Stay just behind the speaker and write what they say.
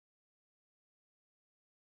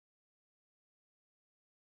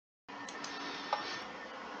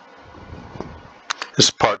This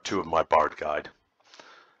is part 2 of my Bard guide.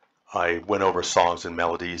 I went over songs and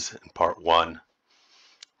melodies in part 1.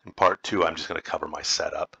 In part 2, I'm just going to cover my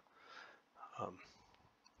setup.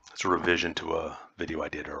 It's a revision to a video I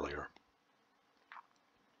did earlier.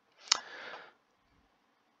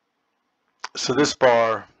 So this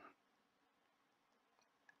bar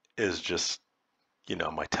is just,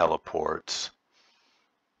 my teleports,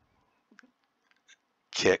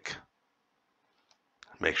 kick,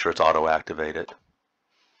 make sure it's auto-activated.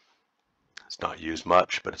 It's not used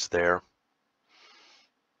much, but it's there.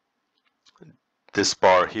 This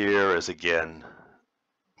bar here is, again,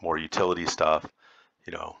 more utility stuff,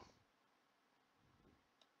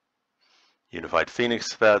 Unified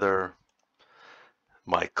Phoenix Feather,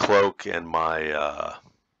 my cloak and my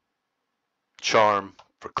charm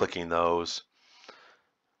for clicking those.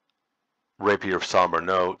 Rapier of Somber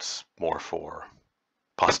Notes, more for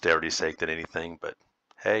posterity's sake than anything, but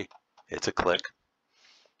hey, it's a click.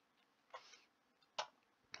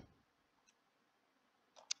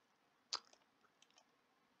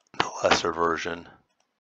 The lesser version.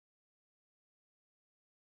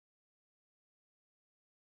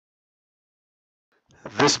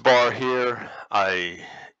 This bar here, I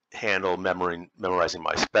handle memorizing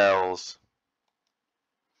my spells.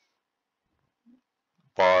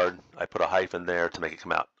 Bard, I put a hyphen there to make it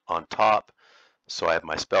come out on top, so I have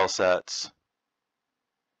my spell sets.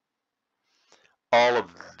 All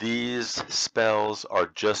of these spells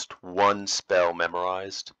are just one spell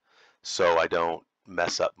memorized, so I don't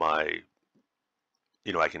mess up my,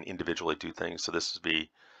 I can individually do things. So this would be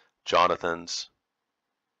Jonathan's,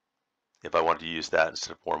 if I wanted to use that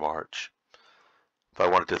instead of War March. If I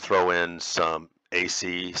wanted to throw in some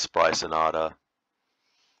AC, Spry Sonata,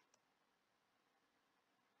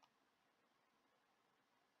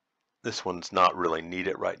 this one's not really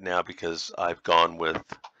needed right now because I've gone with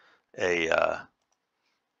a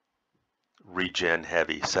regen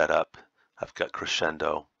heavy setup. I've got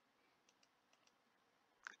Crescendo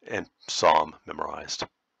and Psalm memorized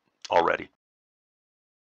already.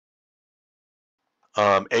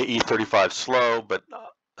 AE 35 slow, but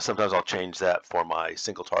sometimes I'll change that for my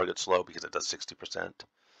single target slow because it does 60%.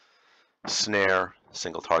 Snare,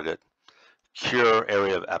 single target. Cure,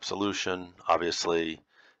 area of absolution. Obviously,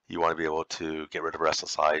 you want to be able to get rid of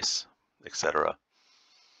restless ice, etc.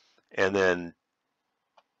 And then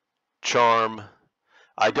charm.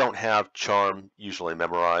 I don't have charm usually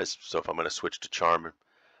memorized, so if I'm going to switch to charm,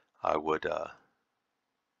 I would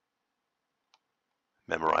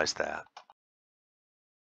memorize that.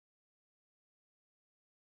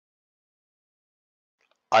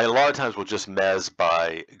 I a lot of times will just mez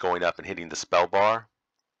by going up and hitting the spell bar,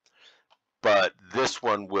 but this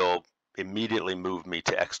one will immediately move me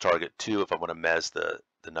to X target 2 if I want to mez the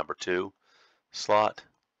number 2 slot.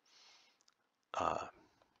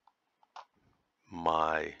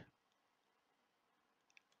 My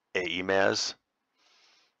AE mez,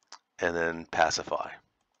 and then pacify.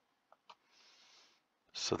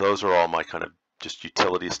 So those are all my kind of just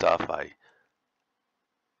utility stuff. I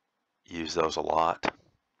use those a lot.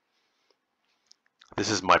 This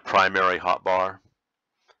is my primary hotbar.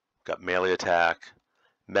 Got melee attack,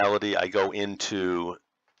 melody. I go into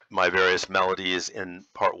my various melodies in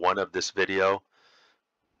part 1 of this video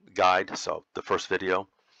guide, so the first video.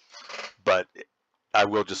 But I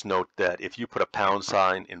will just note that if you put a pound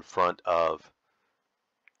sign in front of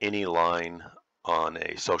any line on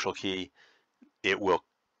a social key, it will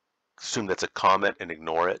assume that's a comment and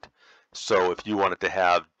ignore it. So if you wanted to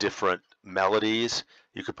have different melodies,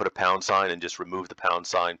 you could put a pound sign and just remove the pound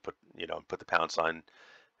sign, put the pound sign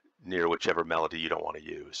near whichever melody you don't want to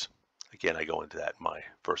use. Again, I go into that in my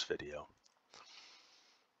first video.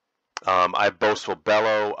 I have Boastful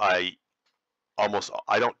Bellow. I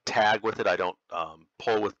don't tag with it. I don't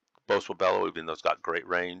pull with Boastful Bellow, even though it's got great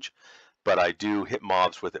range, but I do hit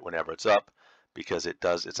mobs with it whenever it's up because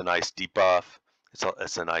it's a nice debuff.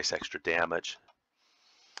 It's a nice extra damage.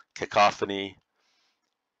 Cacophony,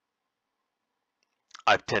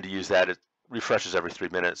 I tend to use that. It refreshes every 3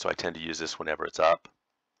 minutes, so I tend to use this whenever it's up.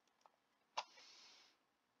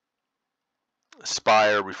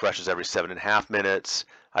 Spire refreshes every 7.5 minutes.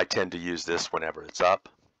 I tend to use this whenever it's up.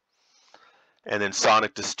 And then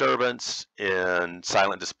Sonic Disturbance and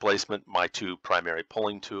Silent Displacement, my 2 primary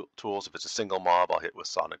pulling tools. If it's a single mob, I'll hit with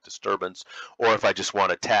Sonic Disturbance. Or if I just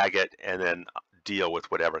want to tag it and then deal with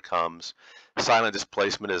whatever comes. Silent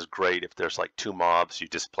Displacement is great if there's like 2 mobs, you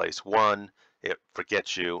displace one, it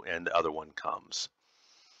forgets you, and the other one comes.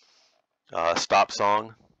 Stop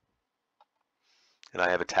Song. And I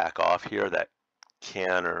have attack off here that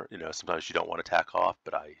can, or sometimes you don't want to attack off,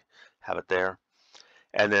 but I have it there.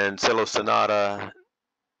 And then Cello Sonata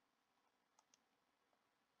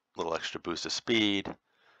little extra boost of speed,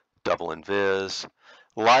 double invis.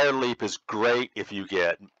 Liar leap is great if you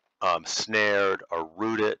get snared or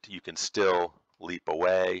rooted. You can still leap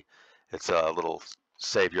away. It's a little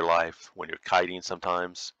save your life when you're kiting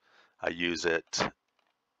sometimes. I use it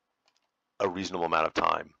a reasonable amount of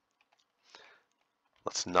time.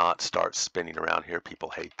 Let's not start spinning around here. People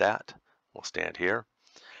hate that. We'll stand here.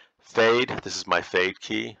 Fade, this is my fade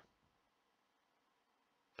key.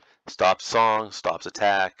 Stops song, stops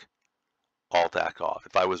attack, alt attack off.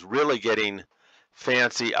 If I was really getting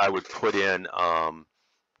fancy, I would put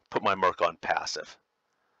my Merc on passive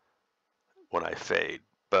when I fade,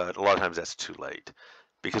 but a lot of times that's too late.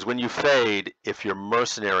 Because when you fade, if your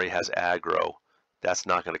mercenary has aggro, that's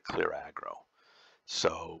not going to clear aggro.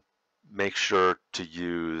 So make sure to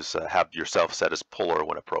use, have yourself set as puller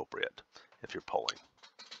when appropriate, if you're pulling.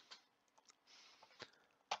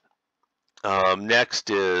 Next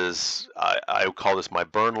is, I call this my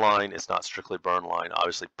burn line. It's not strictly burn line.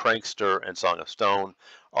 Obviously, Prankster and Song of Stone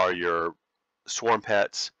are your swarm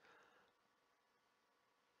pets.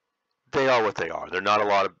 They are what they are. They're not a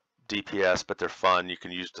lot of DPS, but they're fun. You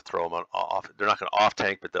can use to throw them off. They're not going to off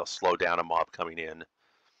tank, but they'll slow down a mob coming in.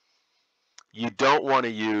 You don't want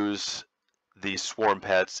to use these swarm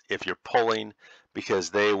pets if you're pulling, because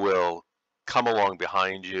they will come along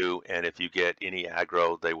behind you, and if you get any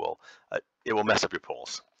aggro, they will it will mess up your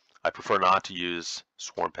pulls. I prefer not to use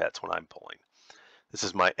swarm pets when I'm pulling. This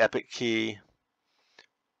is my epic key.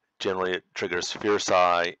 Generally, it triggers Fierce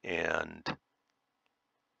Eye and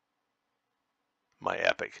my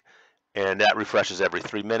epic, and that refreshes every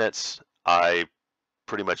 3 minutes. I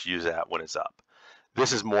pretty much use that when it's up.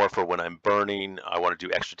 This is more for when I'm burning. I want to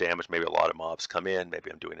do extra damage. Maybe a lot of mobs come in. Maybe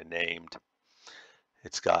I'm doing a named.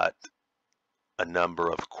 It's got a number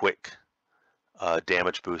of quick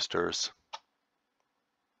damage boosters.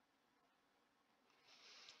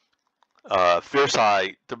 Fierce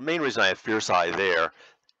Eye, the main reason I have Fierce Eye there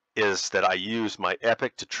is that I use my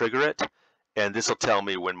epic to trigger it, and this will tell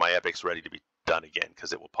me when my epic's ready to be done again,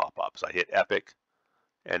 because it will pop up. So I hit epic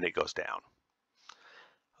and it goes down.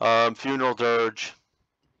 Funeral Dirge,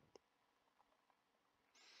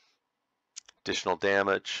 additional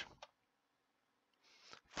damage.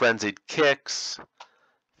 Frenzied Kicks,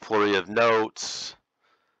 Flurry of Notes,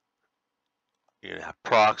 you have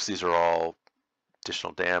procs. These are all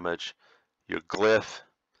additional damage. Your Glyph,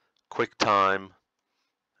 Quick Time,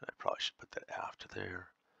 I probably should put that after there.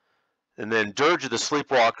 And then Dirge of the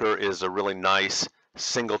Sleepwalker is a really nice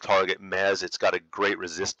single target mez. It's got a great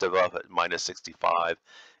resistive of at -65.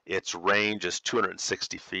 Its range is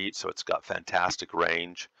 260 feet, so it's got fantastic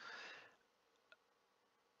range.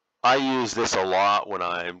 I use this a lot when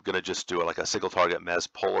I'm going to just do like a single target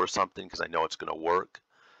mez pull or something, because I know it's going to work.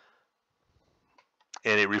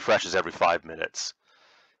 And it refreshes every 5 minutes.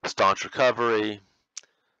 Staunch Recovery.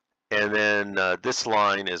 And then this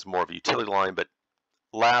line is more of a utility line, but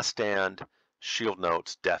Last Stand, Shield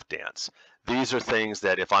Notes, Death Dance. These are things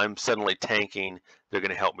that if I'm suddenly tanking, they're going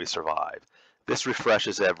to help me survive. This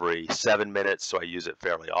refreshes every 7 minutes, so I use it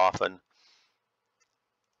fairly often.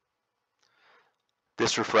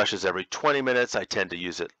 This refreshes every 20 minutes. I tend to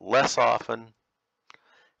use it less often.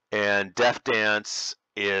 And Death Dance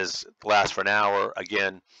lasts for an hour.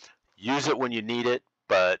 Again, use it when you need it,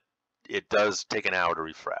 but it does take an hour to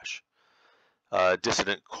refresh.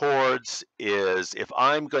 Dissonant Chords is if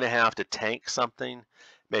I'm going to have to tank something,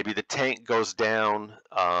 maybe the tank goes down,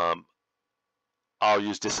 I'll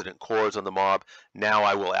use Dissonant Chords on the mob. Now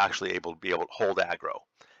I will actually be able to hold aggro.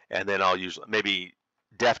 And then I'll use maybe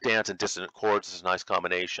Death Dance and Dissonant Chords is a nice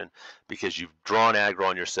combination, because you've drawn aggro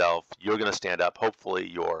on yourself. You're going to stand up. Hopefully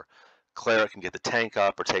your cleric can get the tank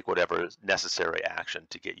up or take whatever necessary action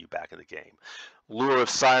to get you back in the game. Lure of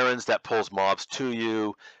Sirens, that pulls mobs to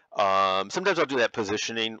you. Sometimes I'll do that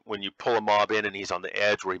positioning when you pull a mob in and he's on the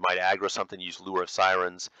edge where he might aggro something. Use Lure of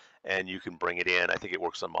Sirens and you can bring it in. I think it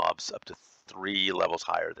works on mobs up to 3 levels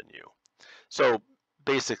higher than you. So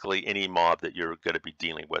basically any mob that you're going to be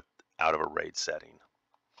dealing with out of a raid setting.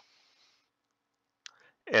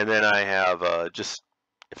 And then I have just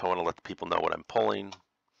if I want to let the people know what I'm pulling.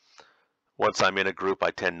 Once I'm in a group,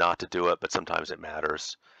 I tend not to do it, but sometimes it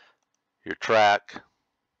matters. Your track,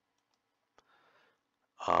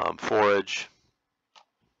 forage,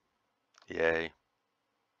 yay.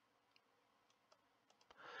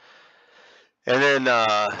 And then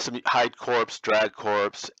some hide corpse, drag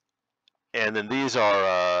corpse, and then these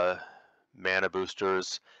are mana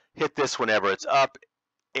boosters. Hit this whenever it's up,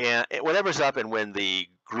 and whenever it's up, and when the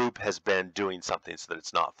group has been doing something so that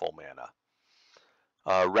it's not full mana.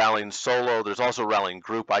 Rallying solo, there's also rallying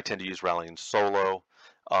group. I tend to use rallying solo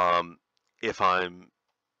if I'm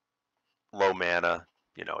low mana,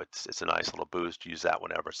 you know, it's a nice little boost. Use that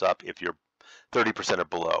whenever it's up if you're 30% or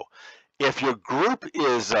below. If your group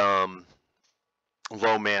is low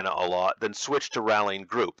mana a lot, then switch to rallying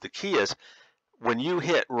group. The key is when you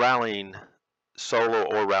hit rallying solo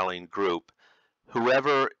or rallying group,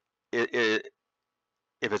 whoever if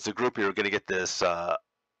it's a group, you're going to get this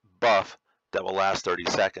buff that will last 30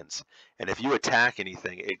 seconds. And if you attack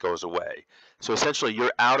anything, it goes away. So essentially,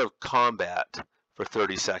 you're out of combat for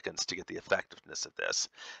 30 seconds to get the effectiveness of this.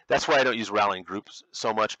 That's why I don't use rallying groups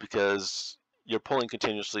so much, because you're pulling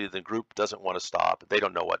continuously. The group doesn't want to stop. They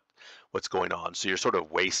don't know what's going on. So you're sort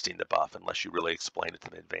of wasting the buff unless you really explain it to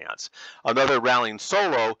them in advance. Another rallying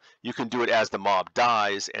solo, you can do it as the mob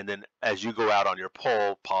dies, and then as you go out on your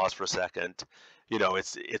pull, pause for a second. You know,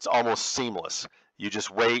 it's almost seamless. You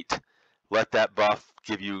just wait, let that buff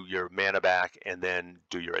give you your mana back, and then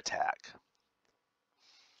do your attack.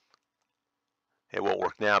 It won't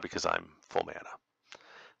work now because I'm full mana.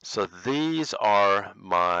 So these are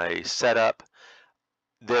my setup.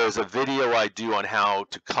 There's a video I do on how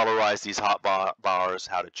to colorize these hot bars,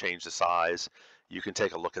 how to change the size. You can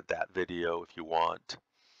take a look at that video if you want.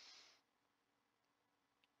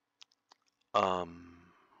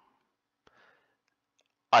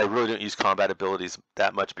 I really don't use combat abilities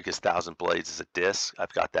that much because Thousand Blades is a disc.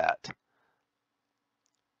 I've got that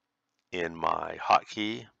in my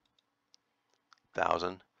hotkey,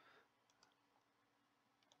 1000.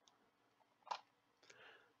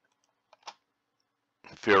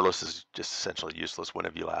 Fearless is just essentially useless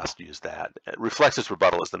whenever you last use that. Reflexes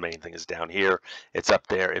Rebuttal is the main thing, is down here. It's up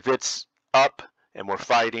there. If it's up and we're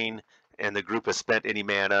fighting and the group has spent any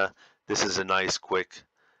mana, this is a nice quick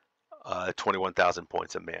 21,000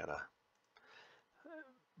 points of mana.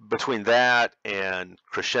 Between that and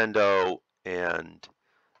Crescendo and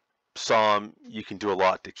Psalm, you can do a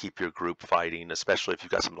lot to keep your group fighting, especially if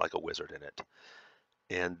you've got something like a wizard in it.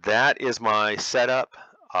 And that is my setup.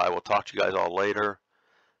 I will talk to you guys all later.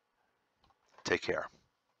 Take care.